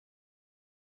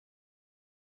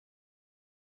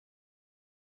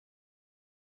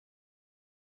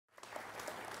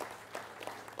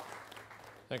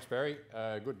Thanks, Barry.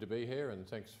 Good to be here, and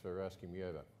thanks for asking me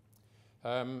over.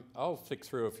 I'll flick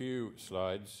through a few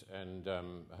slides and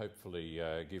hopefully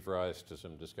give rise to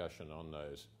some discussion on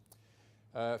those.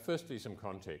 Firstly, some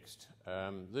context.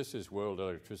 This is world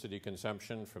electricity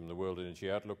consumption from the World Energy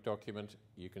Outlook document.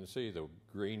 You can see the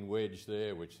green wedge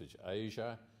there, which is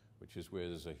Asia, which is where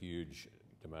there's a huge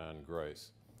demand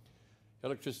growth.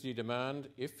 Electricity demand,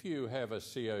 if you have a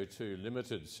CO2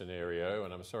 limited scenario,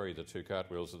 and I'm sorry the two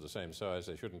cartwheels are the same size,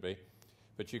 they shouldn't be,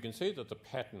 but you can see that the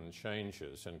pattern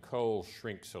changes and coal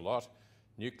shrinks a lot,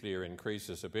 nuclear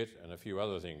increases a bit, and a few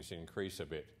other things increase a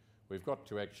bit. We've got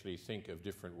to actually think of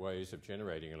different ways of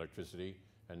generating electricity,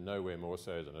 and nowhere more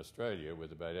so than Australia,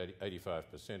 with about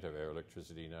 85% of our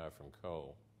electricity now from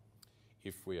coal,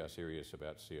 if we are serious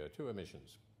about CO2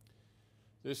 emissions.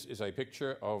 This is a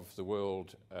picture of the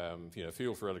world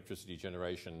fuel for electricity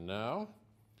generation now.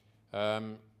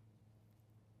 Has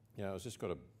this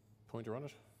got a pointer on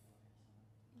it?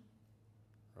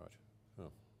 Right.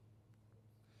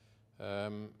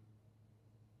 Oh.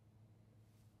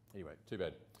 Anyway, too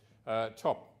bad.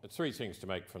 Top, three things to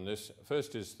make from this.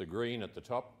 First is the green at the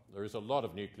top. There is a lot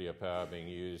of nuclear power being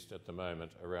used at the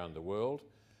moment around the world,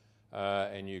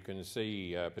 and you can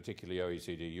see particularly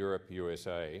OECD, Europe,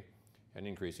 USA, and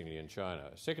increasingly in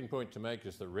China. Second point to make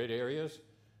is the red areas.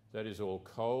 That is all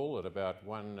coal at about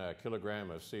 1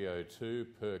 kilogram of CO2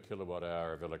 per kilowatt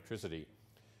hour of electricity.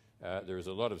 There is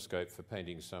a lot of scope for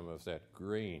painting some of that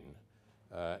green,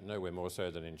 nowhere more so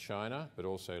than in China, but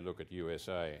also look at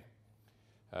USA.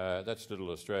 That's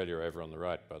little Australia over on the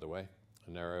right, by the way, a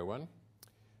narrow one.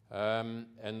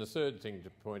 And the third thing to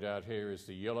point out here is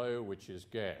the yellow, which is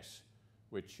gas,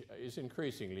 which is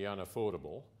increasingly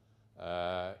unaffordable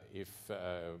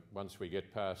once we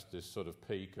get past this sort of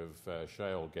peak of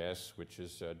shale gas, which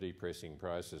is depressing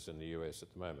prices in the US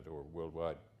at the moment, or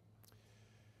worldwide.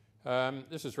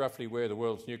 This is roughly where the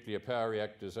world's nuclear power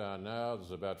reactors are now. There's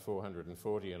about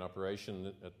 440 in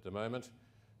operation at the moment,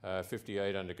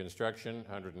 58 under construction,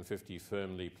 150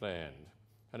 firmly planned,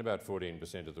 and about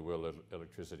 14% of the world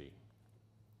electricity.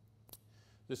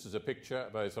 This is a picture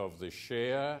both of the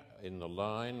share in the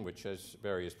line, which, as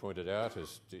Barry has pointed out,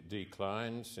 has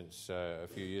declined since a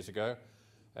few years ago,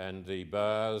 and the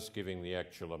bars giving the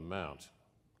actual amount.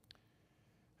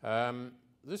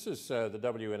 This is the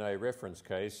WNA reference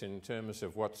case in terms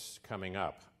of what's coming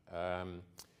up.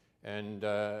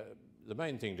 The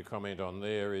main thing to comment on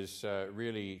there is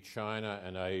really China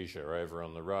and Asia over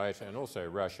on the right, and also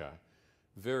Russia.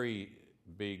 Very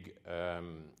big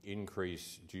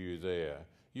increase due there.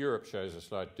 Europe shows a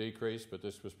slight decrease, but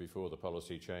this was before the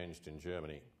policy changed in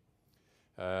Germany.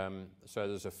 So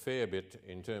there's a fair bit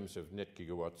in terms of net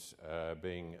gigawatts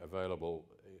being available,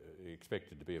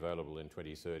 expected to be available in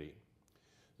 2030.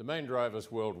 The main drivers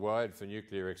worldwide for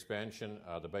nuclear expansion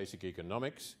are the basic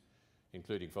economics,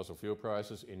 including fossil fuel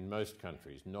prices in most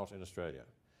countries, not in Australia.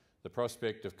 The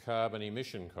prospect of carbon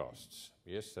emission costs,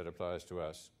 yes, that applies to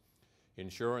us.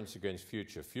 Insurance against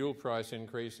future fuel price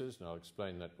increases, and I'll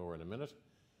explain that more in a minute,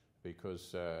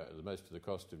 because most of the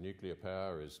cost of nuclear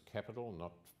power is capital,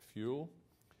 not fuel.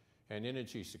 And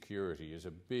energy security is a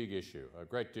big issue. A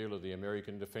great deal of the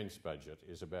American defence budget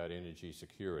is about energy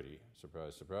security.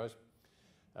 Surprise, surprise.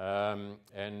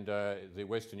 The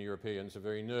Western Europeans are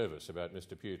very nervous about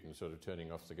Mr. Putin sort of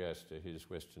turning off the gas to his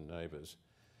Western neighbours.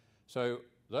 So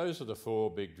those are the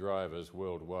four big drivers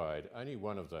worldwide. Only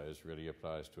one of those really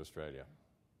applies to Australia.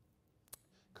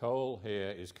 Coal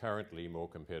here is currently more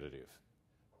competitive,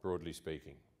 broadly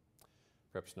speaking.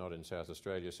 Perhaps not in South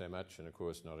Australia so much, and of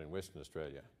course not in Western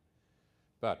Australia.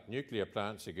 But nuclear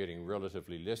plants are getting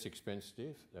relatively less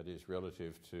expensive, that is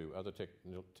relative to other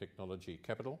technology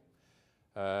capital.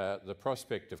 The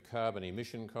prospect of carbon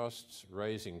emission costs,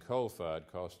 raising coal-fired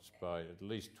costs by at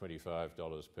least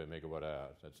 $25 per megawatt hour.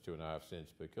 That's 2.5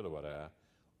 cents per kilowatt hour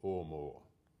or more.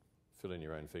 Fill in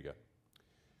your own figure.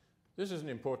 This is an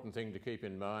important thing to keep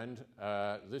in mind.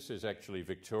 This is actually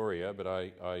Victoria, but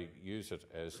I use it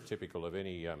as typical of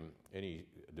any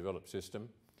developed system.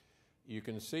 You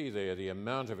can see there the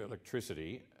amount of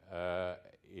electricity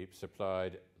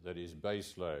supplied that is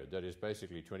base load, that is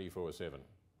basically 24/7.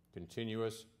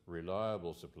 Continuous,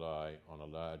 reliable supply on a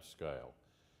large scale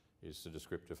is the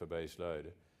descriptor for base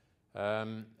load.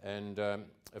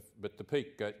 But the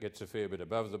peak gets a fair bit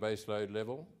above the base load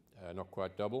level, not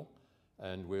quite double,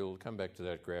 and we'll come back to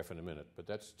that graph in a minute. But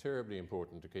that's terribly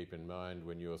important to keep in mind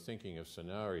when you're thinking of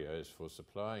scenarios for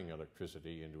supplying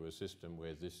electricity into a system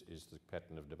where this is the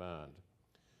pattern of demand.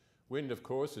 Wind, of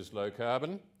course, is low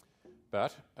carbon.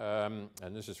 But,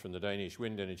 and this is from the Danish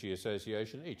Wind Energy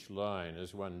Association, each line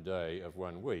is 1 day of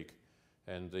 1 week,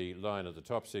 And the line at the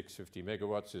top, 650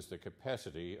 megawatts, is the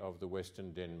capacity of the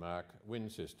Western Denmark wind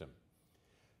system.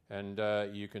 And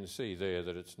you can see there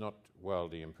that it's not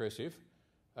wildly impressive.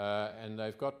 And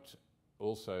they've got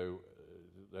also,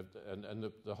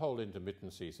 the whole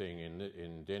intermittency thing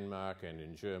in Denmark and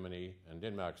in Germany, and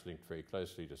Denmark's linked very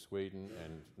closely to Sweden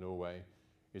and Norway,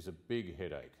 is a big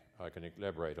headache. I can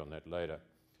elaborate on that later.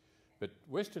 But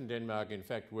Western Denmark, in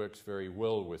fact, works very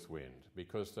well with wind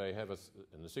because they have,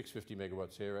 and the 650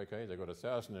 megawatts here, okay, they've got a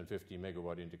 1,050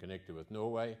 megawatt interconnector with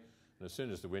Norway, and as soon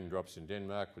as the wind drops in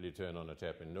Denmark, will you turn on a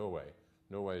tap in Norway?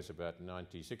 Norway is about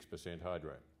 96%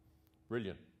 hydro.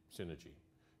 Brilliant synergy.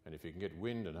 And if you can get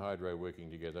wind and hydro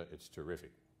working together, it's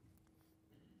terrific.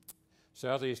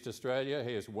 Southeast Australia,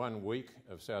 here's 1 week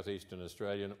of southeastern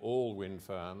Australian all wind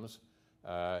farms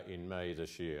in May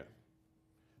this year.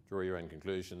 Draw your own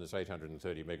conclusion, there's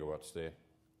 830 megawatts there.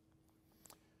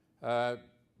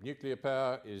 Nuclear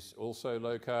power is also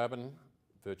low carbon,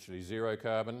 virtually zero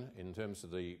carbon in terms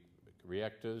of the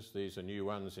reactors. These are new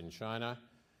ones in China,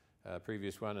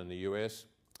 previous one in the US.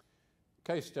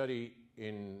 Case study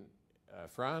in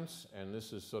France, and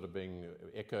this is sort of being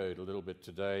echoed a little bit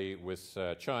today with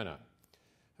China.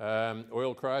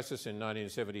 Oil crisis in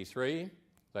 1973.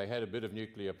 They had a bit of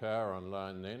nuclear power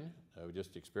online then. They were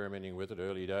just experimenting with it,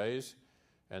 early days,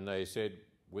 and they said,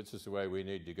 this is the way we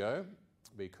need to go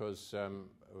because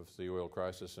of the oil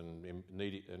crisis,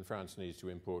 and France needs to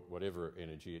import whatever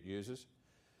energy it uses.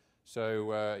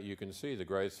 So you can see the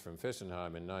growth from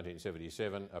Fessenheim in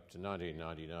 1977 up to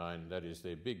 1999. That is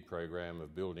their big program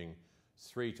of building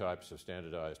 3 types of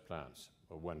standardised plants,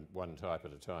 or one type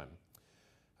at a time.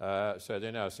 So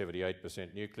they're now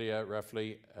 78% nuclear,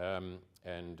 roughly,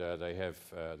 and they have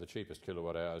the cheapest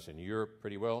kilowatt hours in Europe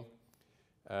pretty well,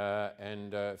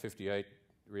 and 58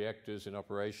 reactors in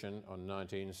operation on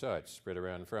 19 sites spread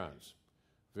around France.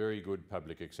 Very good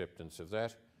public acceptance of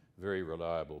that, very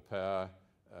reliable power,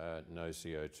 no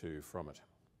CO2 from it.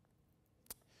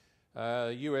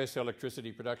 US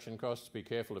electricity production costs, be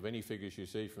careful of any figures you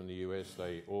see from the US,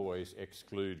 they always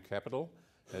exclude capital,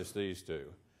 as these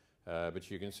do. But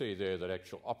you can see there that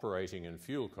actual operating and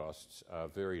fuel costs are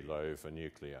very low for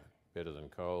nuclear, better than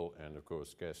coal, and of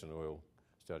course gas and oil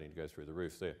starting to go through the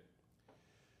roof there.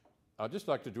 I'd just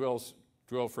like to dwell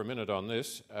for a minute on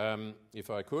this, if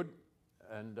I could,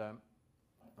 and I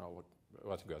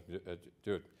think I'll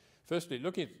do it. Firstly,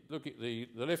 look at the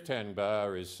left-hand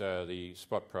bar is the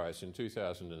spot price in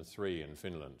 2003 in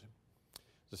Finland.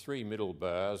 The 3 middle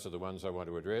bars are the ones I want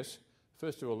to address.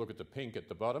 First of all, look at the pink at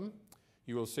the bottom.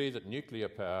 You will see that nuclear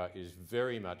power is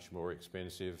very much more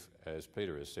expensive, as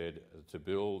Peter has said, to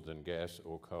build than gas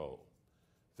or coal.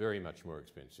 Very much more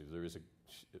expensive. There is a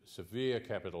severe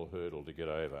capital hurdle to get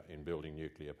over in building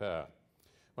nuclear power.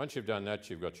 Once you've done that,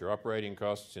 you've got your operating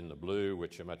costs in the blue,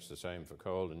 which are much the same for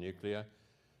coal and nuclear.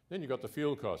 Then you've got the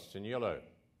fuel costs in yellow,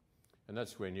 and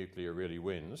that's where nuclear really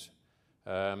wins.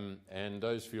 And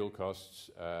those fuel costs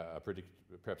are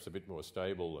perhaps a bit more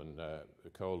stable than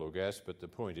coal or gas, but the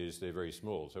point is they're very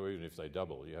small. So even if they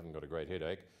double, you haven't got a great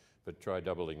headache, but try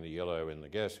doubling the yellow in the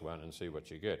gas one and see what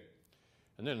you get.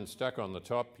 And then stuck on the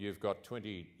top, you've got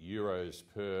 20 euros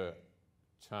per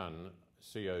tonne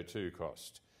CO2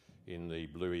 cost in the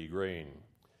bluey green.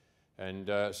 And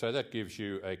so that gives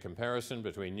you a comparison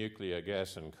between nuclear,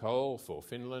 gas and coal for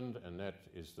Finland, and that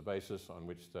is the basis on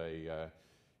which they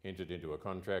entered into a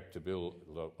contract to build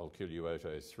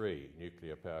Olkiluoto 3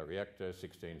 nuclear power reactor,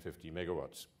 1650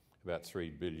 megawatts, about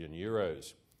 3 billion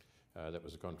euros. That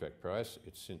was the contract price.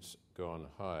 It's since gone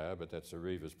higher, but that's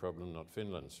Arriva's problem, not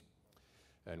Finland's.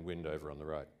 And wind over on the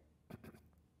right.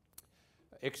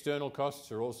 External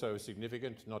costs are also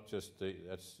significant,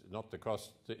 that's not the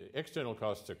cost. The external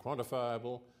costs are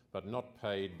quantifiable, but not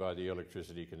paid by the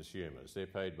electricity consumers. They're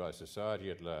paid by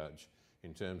society at large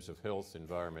in terms of health,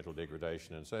 environmental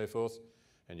degradation and so forth.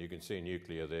 And you can see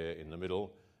nuclear there in the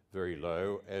middle, very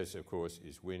low, as of course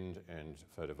is wind and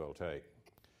photovoltaic.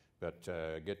 But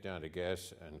get down to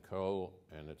gas and coal,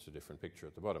 and it's a different picture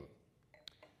at the bottom.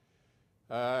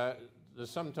 There's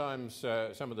sometimes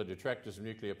some of the detractors of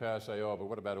nuclear power say, oh, but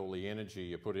what about all the energy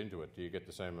you put into it? Do you get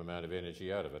the same amount of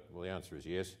energy out of it? Well, the answer is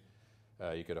yes.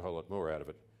 You get a whole lot more out of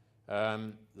it.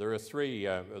 There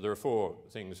are 4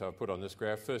 things I've put on this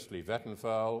graph. Firstly,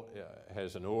 Vattenfall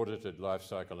has an audited life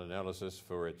cycle analysis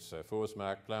for its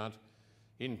Forsmark plant.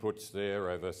 Inputs there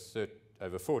over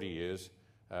 40 years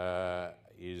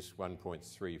is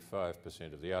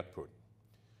 1.35% of the output.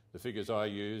 The figures I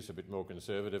use, a bit more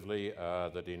conservatively, are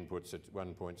that inputs at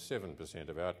 1.7%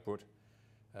 of output.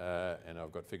 and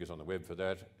I've got figures on the web for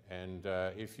that. And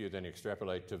if you then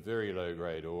extrapolate to very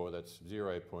low-grade ore, that's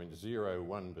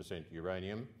 0.01%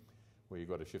 uranium, where you've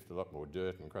got to shift a lot more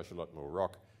dirt and crush a lot more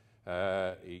rock,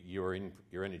 your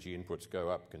energy inputs go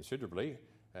up considerably.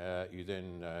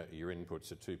 Your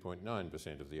inputs are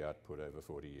 2.9% of the output over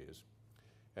 40 years.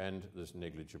 And there's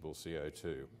negligible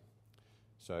CO2.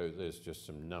 So there's just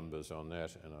some numbers on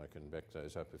that, and I can back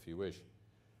those up if you wish.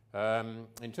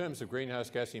 In terms of greenhouse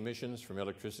gas emissions from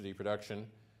electricity production,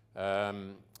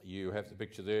 you have the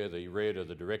picture there. The red are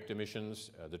the direct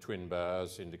emissions. The twin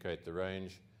bars indicate the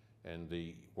range, and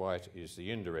the white is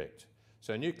the indirect.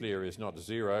 So nuclear is not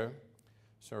zero.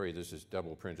 Sorry, this is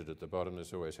double printed at the bottom.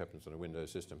 This always happens on a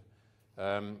Windows system.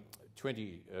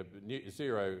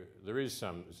 Zero, there is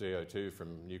some CO2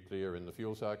 from nuclear in the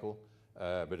fuel cycle,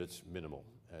 but it's minimal,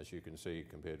 as you can see,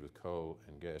 compared with coal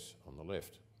and gas on the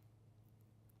left.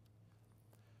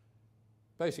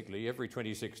 Basically, every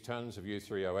 26 tonnes of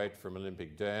U3O8 from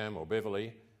Olympic Dam or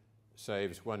Beverley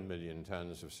saves 1 million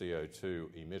tonnes of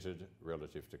CO2 emitted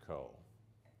relative to coal.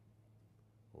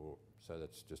 So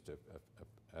that's just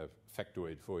a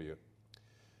factoid for you.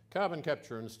 Carbon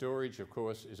capture and storage, of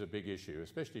course, is a big issue,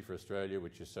 especially for Australia,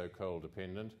 which is so coal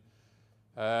dependent.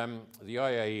 The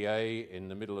IAEA in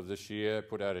the middle of this year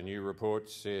put out a new report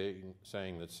saying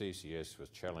that CCS was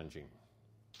challenging.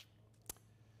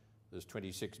 There's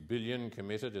 26 billion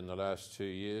committed in the last 2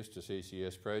 years to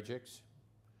CCS projects.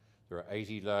 There are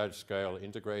 80 large-scale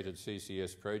integrated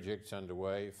CCS projects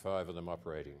underway, 5 of them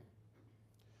operating.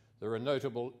 There are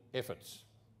notable efforts,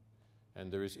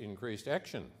 and there is increased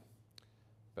action,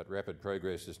 but rapid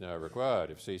progress is now required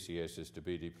if CCS is to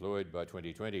be deployed by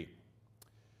 2020.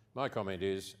 My comment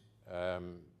is,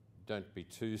 don't be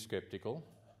too sceptical,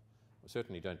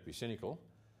 certainly don't be cynical,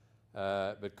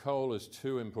 but coal is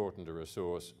too important a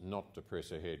resource not to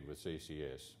press ahead with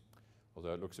CCS.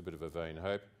 Although it looks a bit of a vain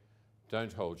hope,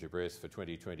 don't hold your breath for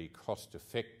 2020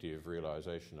 cost-effective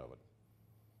realisation of it.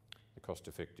 The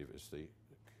cost-effective is the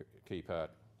key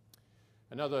part.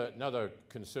 Another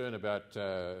concern about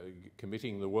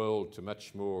committing the world to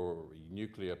much more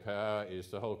nuclear power is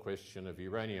the whole question of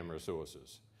uranium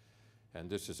resources. And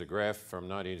this is a graph from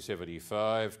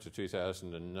 1975 to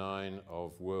 2009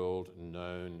 of world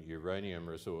known uranium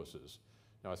resources.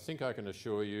 Now, I think I can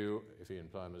assure you, if Ian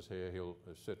Plimer's here, he'll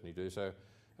certainly do so,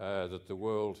 that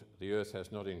the Earth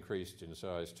has not increased in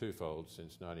size twofold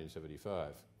since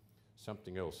 1975.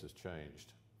 Something else has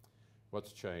changed.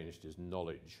 What's changed is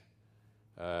knowledge.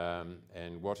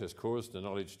 And what has caused the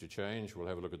knowledge to change, we'll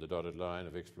have a look at the dotted line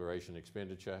of exploration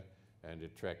expenditure, and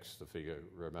it tracks the figure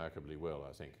remarkably well,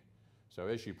 I think. So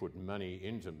as you put money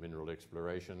into mineral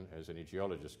exploration, as any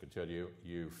geologist could tell you,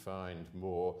 you find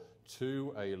more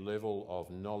to a level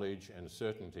of knowledge and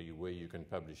certainty where you can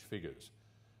publish figures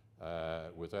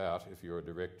without, if you're a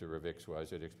director of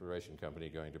XYZ exploration company,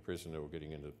 going to prison or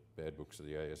getting into bad books of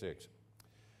the ASX.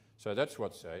 So that's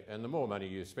what's, and the more money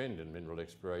you spend in mineral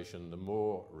exploration, the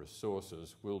more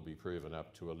resources will be proven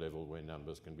up to a level where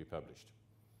numbers can be published.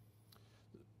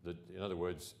 In other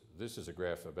words, this is a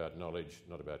graph about knowledge,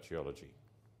 not about geology.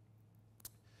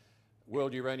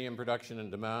 World uranium production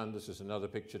and demand, this is another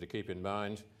picture to keep in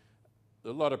mind. A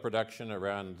lot of production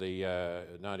around the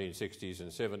 1960s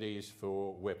and 70s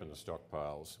for weapons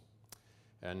stockpiles.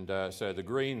 And so the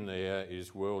green there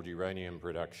is world uranium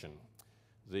production.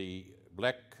 The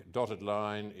black dotted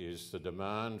line is the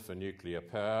demand for nuclear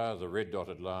power. The red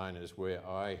dotted line is where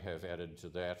I have added to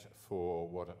that for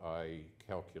what I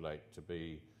calculate to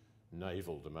be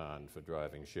naval demand for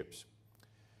driving ships.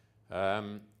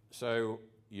 So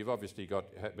you've obviously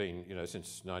been,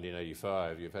 since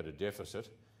 1985, you've had a deficit.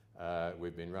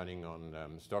 We've been running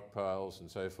on stockpiles and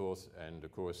so forth, and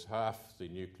of course half the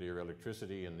nuclear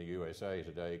electricity in the USA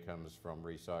today comes from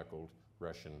recycled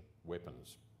Russian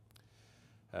weapons.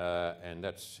 And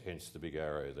that's hence the big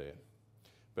arrow there.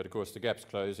 But of course the gap's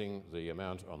closing. The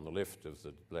amount on the left of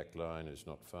the black line is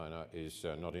not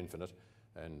infinite,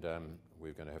 and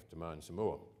we're going to have to mine some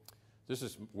more. This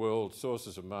is world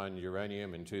sources of mined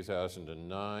uranium in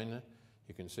 2009.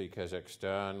 You can see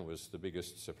Kazakhstan was the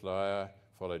biggest supplier,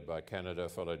 followed by Canada,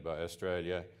 followed by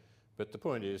Australia. But the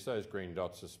point is, those green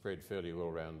dots are spread fairly well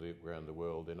around the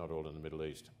world. They're not all in the Middle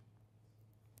East.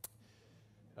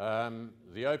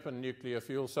 The open nuclear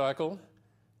fuel cycle,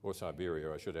 or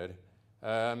Siberia I should add,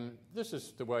 this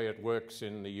is the way it works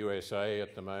in the USA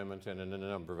at the moment and in a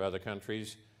number of other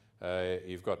countries.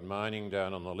 You've got mining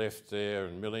down on the left there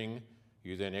and milling.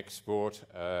 You then export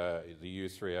the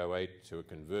U3O8 to a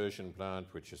conversion plant,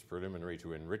 which is preliminary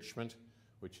to enrichment,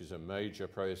 which is a major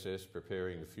process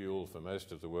preparing fuel for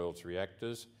most of the world's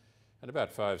reactors. And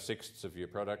about 5/6 of your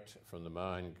product from the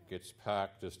mine gets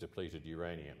parked as depleted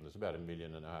uranium. There's about 1.5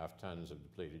 million tonnes of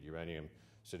depleted uranium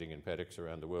sitting in paddocks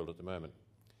around the world at the moment.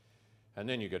 And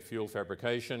then you get fuel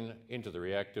fabrication into the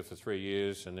reactor for 3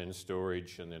 years, and then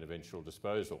storage, and then eventual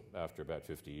disposal after about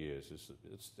 50 years.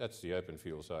 That's the open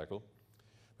fuel cycle.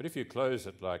 But if you close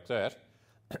it like that,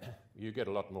 you get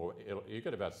a lot more, you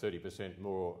get about 30%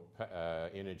 more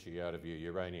energy out of your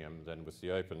uranium than with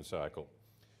the open cycle.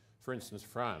 For instance,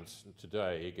 France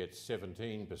today gets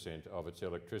 17% of its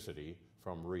electricity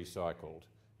from recycled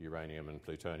uranium and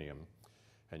plutonium.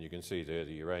 And you can see there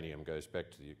the uranium goes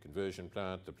back to the conversion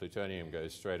plant, the plutonium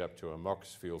goes straight up to a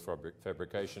MOX fuel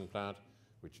fabrication plant,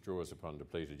 which draws upon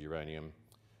depleted uranium,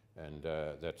 and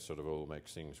that sort of all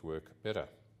makes things work better.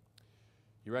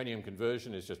 Uranium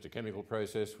conversion is just a chemical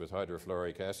process with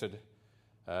hydrofluoric acid,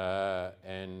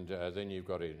 and then you've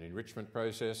got an enrichment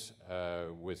process,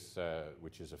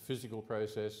 which is a physical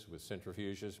process with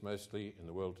centrifuges mostly in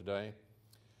the world today.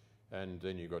 And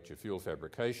then you've got your fuel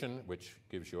fabrication, which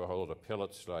gives you a whole lot of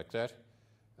pellets like that.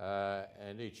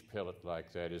 And each pellet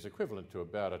like that is equivalent to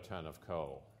about a tonne of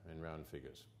coal in round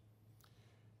figures.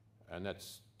 And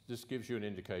this gives you an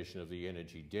indication of the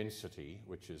energy density,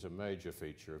 which is a major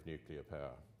feature of nuclear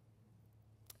power.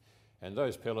 And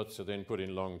those pellets are then put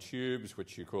in long tubes,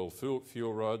 which you call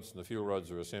fuel rods, and the fuel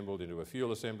rods are assembled into a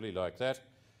fuel assembly like that,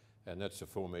 and that's a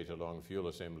 4-metre long fuel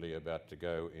assembly about to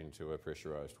go into a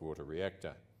pressurised water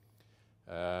reactor.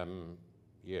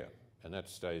 Yeah, and that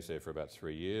stays there for about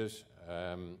 3 years.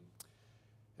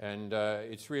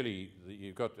 It's really,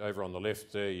 you've got over on the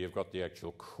left there, you've got the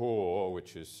actual core,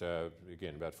 which is,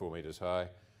 again, about 4 metres high,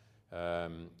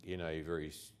 in a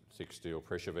very thick steel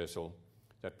pressure vessel.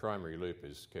 That primary loop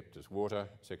is kept as water.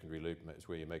 Secondary loop is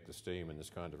where you make the steam in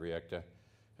this kind of reactor.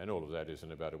 And all of that is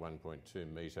in about a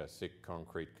 1.2 metre thick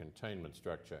concrete containment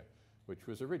structure, which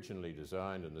was originally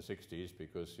designed in the 60s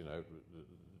because, you know,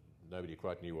 nobody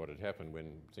quite knew what had happened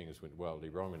when things went wildly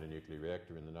wrong in a nuclear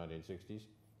reactor in the 1960s.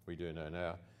 We do know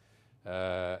now.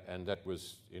 And that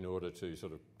was in order to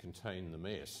sort of contain the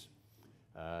mess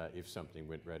if something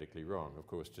went radically wrong. Of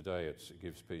course, today it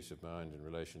gives peace of mind in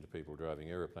relation to people driving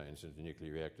aeroplanes into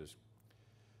nuclear reactors.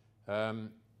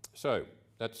 So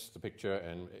that's the picture,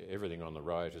 and everything on the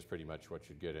right is pretty much what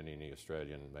you'd get in any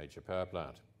Australian major power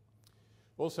plant.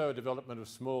 Also, a development of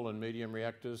small and medium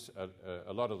reactors.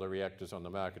 A lot of the reactors on the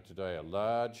market today are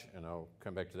large, and I'll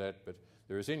come back to that, but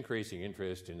there is increasing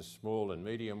interest in small and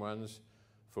medium ones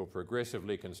for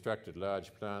progressively constructed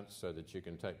large plants so that you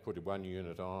can put one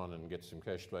unit on and get some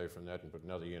cash flow from that and put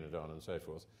another unit on and so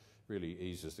forth. Really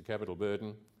eases the capital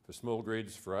burden for small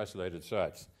grids, for isolated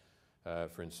sites.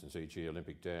 For instance, e.g.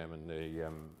 Olympic Dam and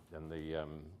the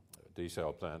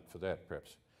desal plant for that,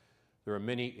 perhaps. There are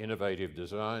many innovative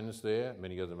designs there.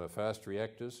 Many of them are fast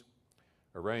reactors.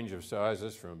 A range of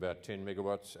sizes from about 10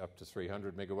 megawatts up to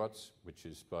 300 megawatts, which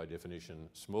is by definition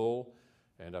small,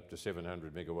 and up to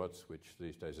 700 megawatts, which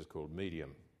these days is called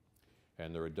medium.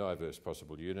 And there are diverse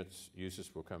possible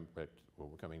uses. We're coming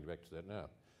back to that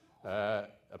now.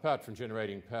 Apart from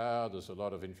generating power, there's a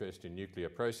lot of interest in nuclear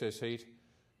process heat.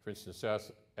 For instance,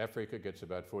 South Africa gets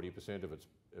about 40% of its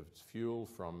fuel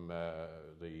from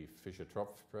the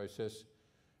Fischer-Tropsch process.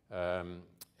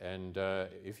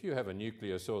 If you have a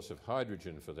nuclear source of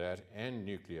hydrogen for that and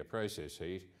nuclear process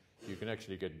heat, you can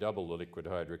actually get double the liquid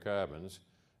hydrocarbons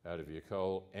out of your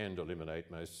coal and eliminate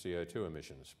most CO2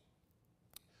 emissions.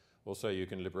 Also, you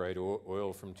can liberate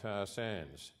oil from tar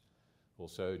sands.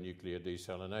 Also, nuclear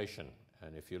desalination.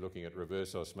 And if you're looking at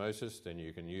reverse osmosis, then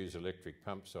you can use electric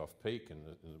pumps off peak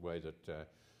in the way that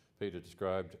Peter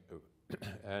described.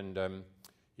 And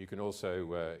you can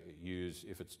also use,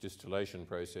 if it's distillation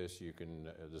process, you can,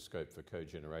 the scope for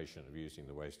cogeneration of using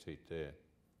the waste heat there.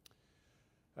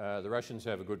 The Russians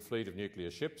have a good fleet of nuclear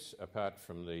ships, apart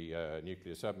from the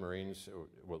nuclear submarines.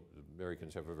 Well, the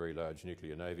Americans have a very large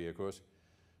nuclear navy, of course.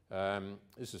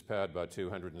 This is powered by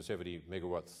 270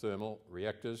 megawatt thermal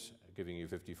reactors, giving you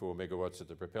 54 megawatts at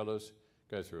the propellers,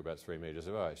 go through about 3 metres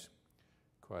of ice.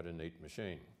 Quite a neat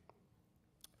machine.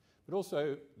 But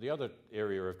also, the other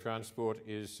area of transport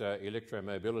is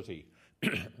electromobility.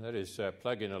 That is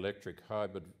plug-in electric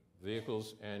hybrid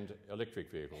vehicles and electric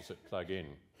vehicles that plug in.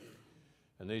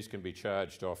 And these can be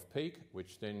charged off-peak,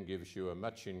 which then gives you a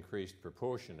much increased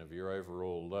proportion of your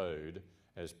overall load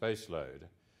as base load.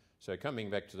 So coming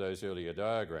back to those earlier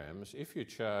diagrams, if you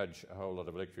charge a whole lot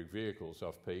of electric vehicles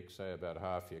off-peak, say about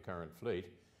half your current fleet,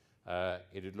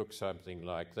 it'd look something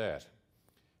like that.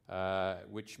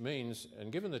 Which means,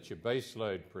 and given that your base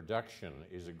load production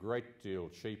is a great deal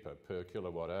cheaper per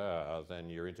kilowatt hour than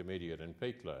your intermediate and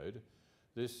peak load,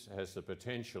 This has the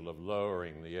potential of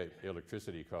lowering the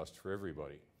electricity cost for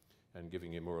everybody and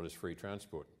giving you more or less free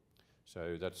transport.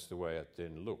 So that's the way it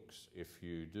then looks if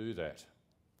you do that.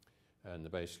 And the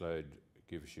base load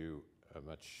gives you a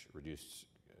much reduced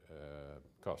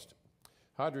cost.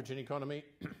 Hydrogen economy.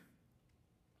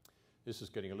 This is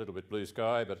getting a little bit blue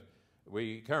sky, but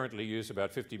we currently use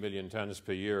about 50 million tonnes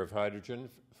per year of hydrogen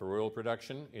for oil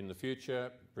production. In the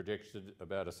future, projected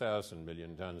about 1,000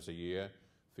 million tonnes a year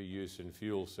for use in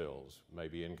fuel cells,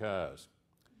 maybe in cars.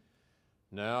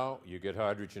 Now you get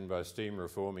hydrogen by steam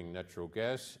reforming natural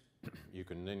gas. You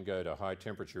can then go to high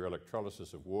temperature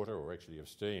electrolysis of water, or actually of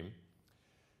steam.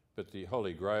 But the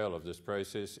holy grail of this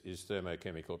process is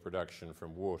thermochemical production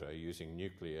from water using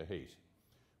nuclear heat,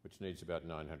 which needs about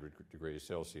 900 degrees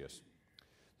Celsius.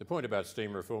 The point about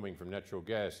steam reforming from natural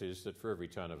gas is that for every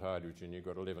tonne of hydrogen you've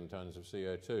got 11 tonnes of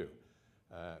CO2,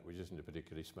 which isn't a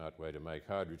particularly smart way to make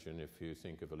hydrogen if you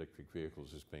think of electric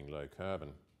vehicles as being low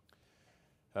carbon.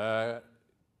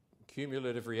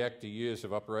 Cumulative reactor years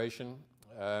of operation.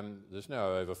 There's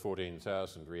now over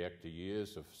 14,000 reactor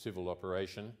years of civil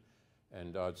operation,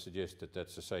 and I'd suggest that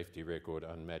that's a safety record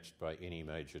unmatched by any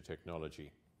major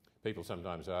technology. People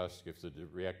sometimes ask if the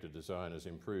reactor design has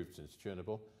improved since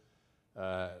Chernobyl.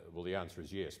 Well, the answer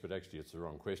is yes, but actually it's the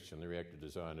wrong question. The reactor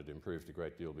design had improved a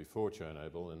great deal before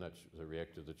Chernobyl, and that's a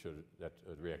reactor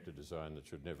design that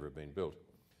should never have been built.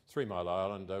 3 Mile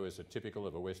Island, though, is a typical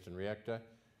of a Western reactor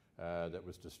that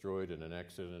was destroyed in an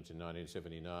accident in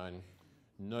 1979.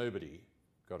 Nobody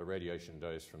got a radiation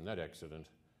dose from that accident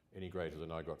any greater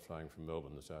than I got flying from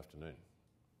Melbourne this afternoon.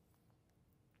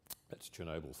 That's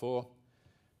Chernobyl 4.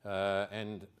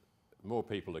 And more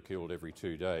people are killed every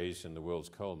 2 days in the world's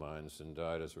coal mines than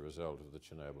died as a result of the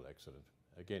Chernobyl accident.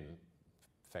 Again,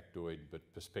 factoid, but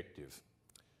perspective.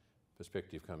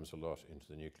 Perspective comes a lot into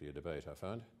the nuclear debate, I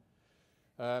find.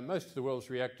 Most of the world's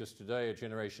reactors today are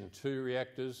Generation 2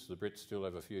 reactors. The Brits still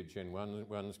have a few Gen 1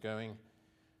 ones going.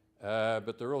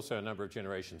 But there are also a number of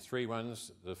Generation 3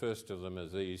 ones. The first of them are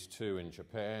these two in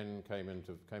Japan, came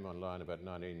online about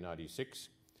 1996.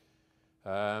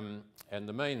 And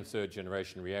the main third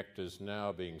generation reactors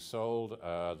now being sold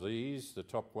are these. The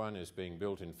top one is being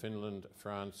built in Finland,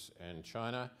 France and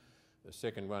China. The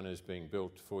second one is being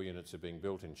built, 4 units are being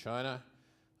built in China.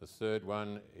 The third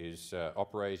one is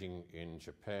operating in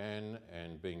Japan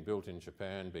and being built in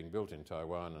Japan, being built in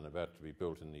Taiwan and about to be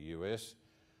built in the US.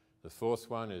 The fourth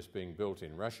one is being built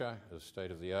in Russia as state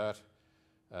of the art.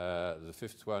 The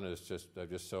fifth one is they've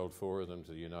just sold 4 of them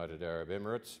to the United Arab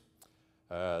Emirates.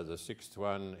 The sixth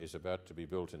one is about to be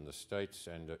built in the States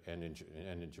and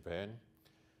in Japan.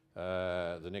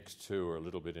 The next 2 are a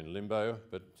little bit in limbo,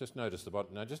 but just notice the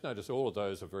bottom. Now just notice all of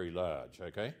those are very large,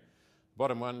 okay?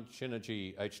 Bottom one,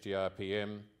 Shinergy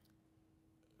HDR-PM,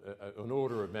 an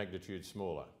order of magnitude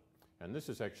smaller. And this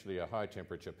is actually a high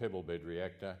temperature pebble bed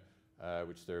reactor,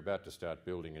 which they're about to start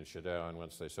building in Shadao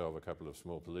once they solve a couple of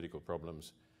small political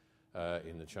problems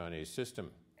in the Chinese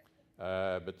system.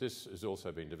 But this has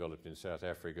also been developed in South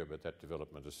Africa, but that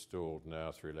development is stalled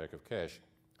now through lack of cash.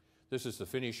 This is the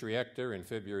Finnish reactor in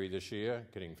February this year,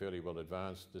 getting fairly well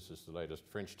advanced. This is the latest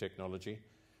French technology,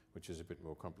 which is a bit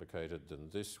more complicated than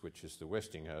this, which is the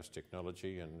Westinghouse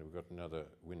technology, and we've got another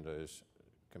Windows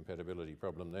compatibility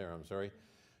problem there, I'm sorry.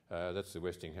 That's the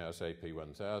Westinghouse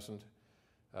AP1000.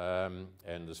 And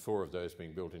there's 4 of those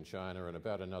being built in China and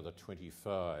about another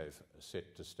 25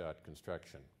 set to start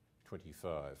construction.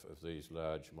 25 of these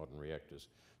large modern reactors.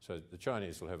 So the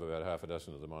Chinese will have about half a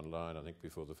dozen of them online, I think,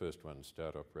 before the first ones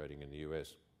start operating in the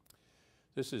US.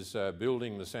 This is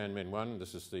building the Sanmen 1.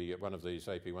 This is the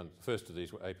first of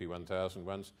these AP1000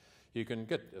 ones. You can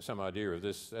get some idea of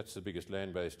this. That's the biggest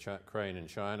land-based crane in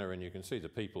China, and you can see the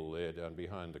people there down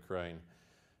behind the crane.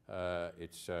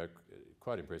 It's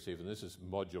quite impressive, and this is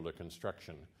modular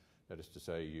construction. That is to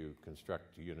say, you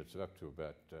construct units of up to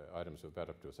about, items of about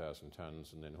up to 1,000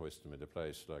 tonnes and then hoist them into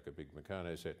place like a big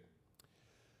Meccano set.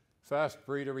 Fast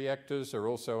breeder reactors are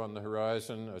also on the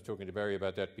horizon. I was talking to Barry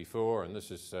about that before, and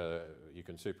this is, you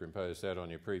can superimpose that on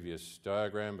your previous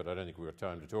diagram, but I don't think we've got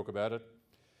time to talk about it.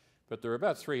 But there are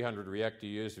about 300 reactor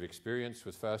years of experience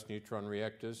with fast neutron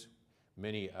reactors.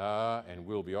 Many are and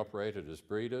will be operated as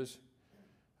breeders.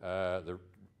 The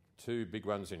 2 big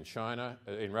ones in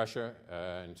Russia,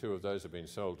 and 2 of those have been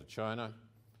sold to China.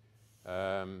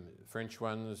 French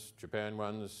ones, Japan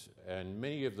ones, and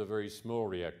many of the very small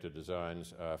reactor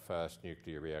designs are fast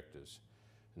nuclear reactors.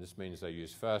 And this means they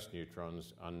use fast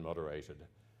neutrons unmoderated.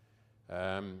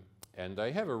 And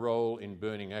they have a role in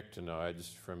burning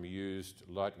actinides from used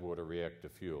light water reactor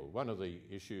fuel. One of the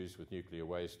issues with nuclear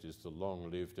waste is the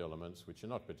long-lived elements, which are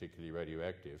not particularly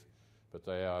radioactive, but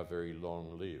they are very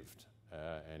long-lived,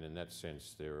 and in that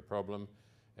sense they're a problem,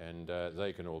 and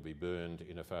they can all be burned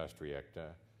in a fast reactor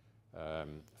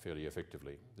fairly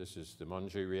effectively. This is the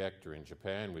Monju reactor in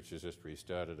Japan, which has just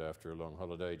restarted after a long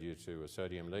holiday due to a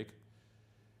sodium leak.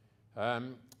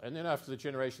 And then after the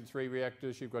Generation 3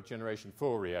 reactors, you've got Generation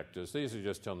 4 reactors. These are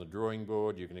just on the drawing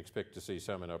board. You can expect to see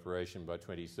some in operation by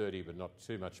 2030, but not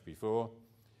too much before.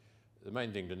 The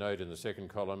main thing to note in the second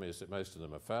column is that most of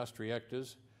them are fast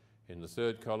reactors. In the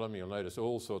third column, you'll notice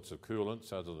all sorts of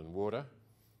coolants other than water,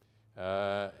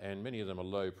 and many of them are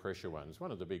low-pressure ones.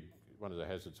 One of the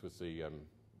hazards with the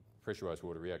pressurised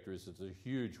water reactor is that there's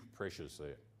huge pressures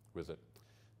there with it.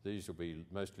 These will be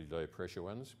mostly low-pressure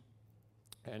ones.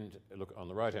 And look, on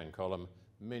the right-hand column,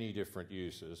 many different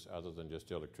uses other than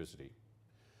just electricity.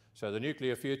 So the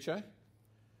nuclear future,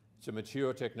 it's a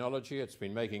mature technology. It's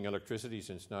been making electricity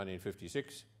since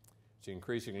 1956. It's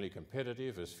increasingly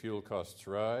competitive as fuel costs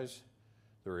rise.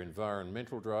 There are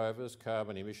environmental drivers,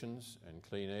 carbon emissions and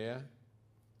clean air.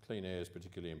 Clean air is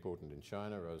particularly important in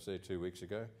China. I was there 2 weeks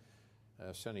ago.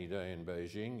 A sunny day in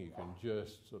Beijing. You can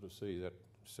just sort of see that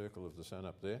circle of the sun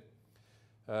up there.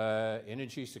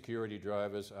 Energy security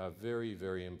drivers are very,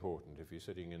 very important if you're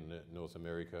sitting in North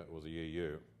America or the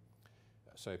EU.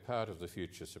 So part of the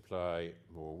future supply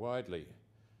more widely.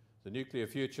 The nuclear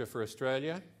future for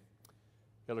Australia,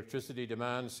 electricity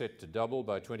demand set to double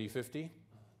by 2050.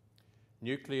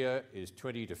 Nuclear is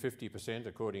 20 to 50%,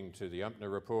 according to the UMPNA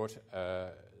report,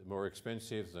 more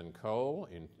expensive than coal.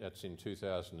 That's in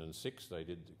 2006,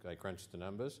 they crunched the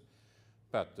numbers.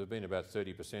 But there have been about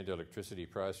 30% electricity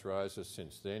price rises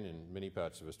since then in many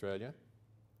parts of Australia.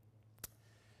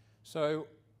 So,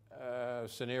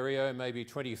 scenario, maybe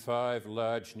 25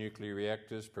 large nuclear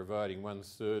reactors providing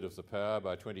 1/3 of the power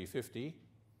by 2050,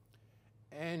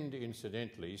 and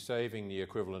incidentally saving the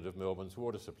equivalent of Melbourne's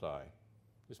water supply.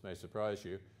 This may surprise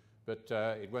you, but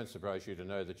it won't surprise you to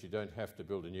know that you don't have to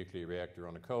build a nuclear reactor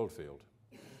on a coalfield,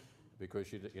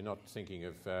 because you're not thinking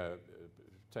of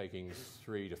taking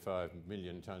 3 to 5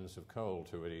 million tonnes of coal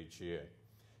to it each year.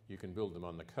 You can build them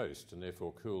on the coast and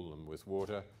therefore cool them with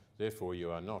water. Therefore,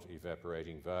 you are not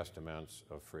evaporating vast amounts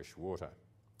of fresh water,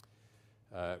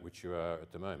 which you are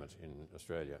at the moment in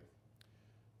Australia.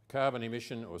 Carbon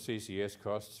emission or CCS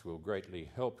costs will greatly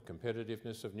help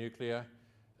competitiveness of nuclear,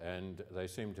 and they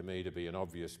seem to me to be an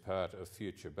obvious part of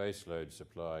future baseload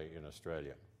supply in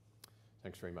Australia.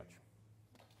 Thanks very much.